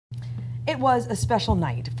It was a special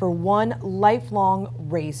night for one lifelong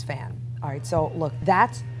Rays fan. All right, so look,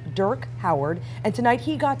 that's Dirk Howard, and tonight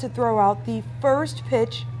he got to throw out the first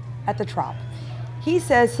pitch at the Trop. He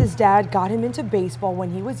says his dad got him into baseball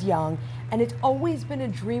when he was young, and it's always been a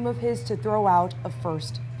dream of his to throw out a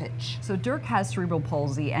first pitch. So Dirk has cerebral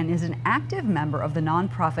palsy and is an active member of the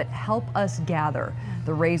nonprofit Help Us Gather.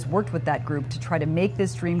 The Rays worked with that group to try to make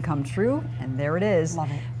this dream come true, and there it is.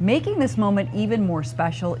 Love it. Making this moment even more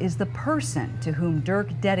special is the person to whom Dirk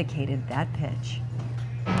dedicated that pitch.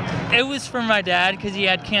 It was for my dad because he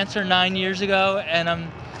had cancer 9 years ago, and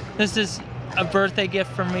this is a birthday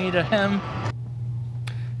gift from me to him.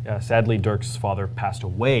 Yeah, sadly, Dirk's father passed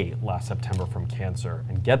away last September from cancer.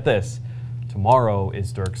 And get this, tomorrow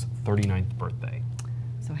is Dirk's 39th birthday.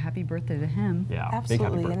 So happy birthday to him. Yeah,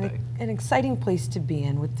 absolutely, big happy birthday. And an exciting place to be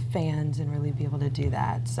in with fans and really be able to do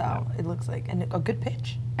that. So yeah. It looks like a good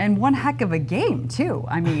pitch. And one heck of a game, too.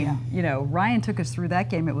 I mean, you know, Ryan took us through that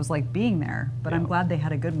game. It was like being there, but I'm glad they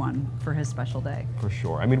had a good one for his special day. For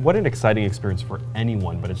sure. I mean, what an exciting experience for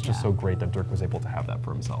anyone, but it's just so great that Dirk was able to have that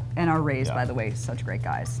for himself. And our Rays, by the way, such great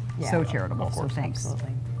guys. So charitable, so thanks.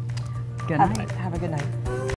 Absolutely. Good night. Have a good night.